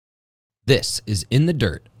This is In the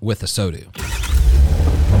Dirt with Asodu.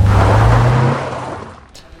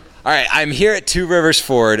 All right, I'm here at Two Rivers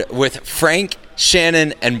Ford with Frank,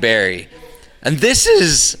 Shannon, and Barry. And this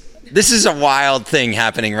is a wild thing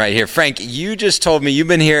happening right here. Frank, you just told me you've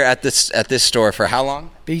been here at this store for how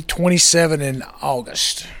long? Be 27 in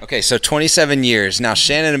August. Okay, so 27 years. Now,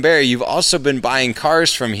 Shannon and Barry, you've also been buying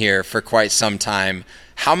cars from here for quite some time.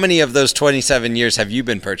 How many of those 27 years have you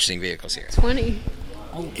been purchasing vehicles here? 20.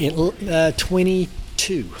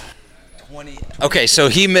 22. 20. Okay, so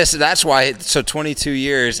he missed. That's why. So 22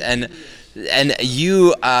 years, and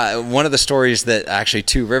you. One of the stories that actually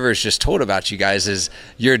Two Rivers just told about you guys is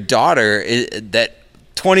your daughter that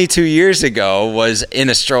 22 years ago was in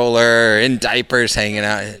a stroller, in diapers, hanging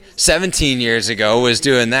out. 17 years ago was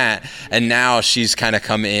doing that, and now she's kind of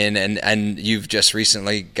come in, and you've just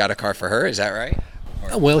recently got a car for her. Is that right?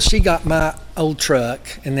 Well, she got my old truck,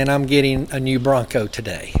 and then I'm getting a new Bronco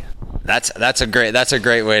today. That's a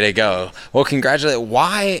great way to go. Well, congratulations.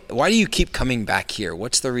 Why do you keep coming back here?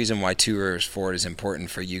 What's the reason why Two Rivers Ford is important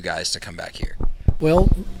for you guys to come back here? Well,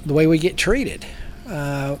 the way we get treated.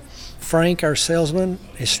 Frank, our salesman,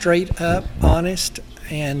 is straight up, honest,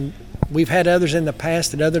 and we've had others in the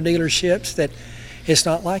past at other dealerships that it's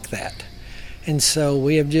not like that. And so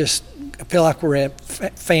we have just feel like we're at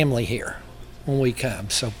family here when we come,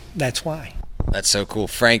 so that's why. That's so cool.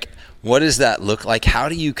 Frank, what does that look like? How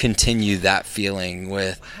do you continue that feeling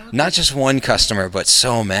with not just one customer, but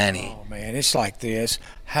so many? Oh, man, it's like this.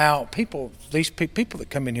 How these people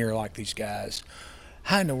that come in here like these guys,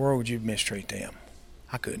 how in the world would you mistreat them?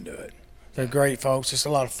 I couldn't do it. They're great folks. It's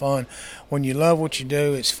a lot of fun. When you love what you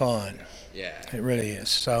do, it's fun. Yeah. It really is.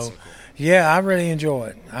 So cool. Yeah, I really enjoy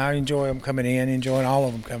it. I enjoy them coming in, enjoying all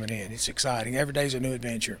of them coming in. It's exciting. Every day's a new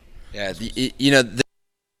adventure. Yeah,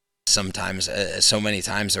 sometimes, so many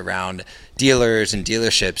times around dealers and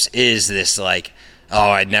dealerships is this like,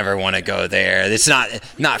 oh, I'd never want to go there. It's not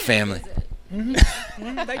family.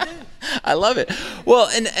 Mm-hmm. They do. I love it. Well,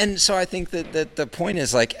 and so I think that the point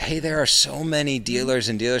is like, hey, there are so many dealers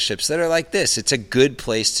and dealerships that are like this. It's a good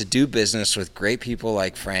place to do business with great people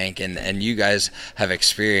like Frank, and you guys have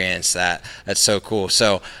experienced that. That's so cool.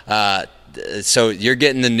 So you're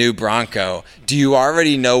getting the new Bronco. Do you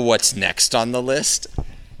already know what's next on the list?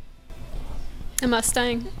 A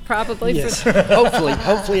Mustang, probably. Yes.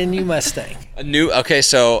 Hopefully a new Mustang. Okay,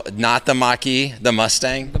 so not the Mach-E, the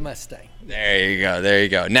Mustang? The Mustang. There you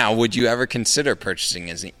go. Now, would you ever consider purchasing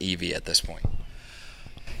an EV at this point?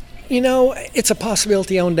 You know, it's a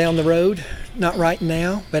possibility on down the road. Not right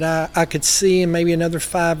now, but I could see in maybe another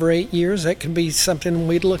 5 or 8 years that could be something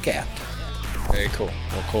we'd look at. Very cool.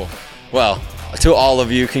 Well, cool. Well, to all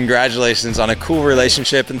of you, congratulations on a cool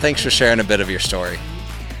relationship, and thanks for sharing a bit of your story.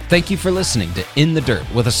 Thank you for listening to In the Dirt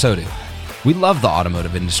with Asodu. We love the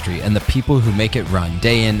automotive industry and the people who make it run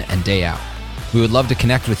day in and day out. We would love to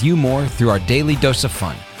connect with you more through our Daily Dose of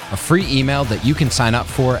Fun, a free email that you can sign up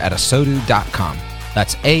for at asodu.com.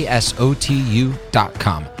 That's ASOTU.com.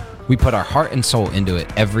 We put our heart and soul into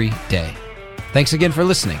it every day. Thanks again for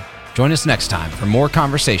listening. Join us next time for more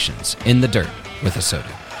conversations in the dirt with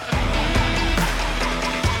Asodu.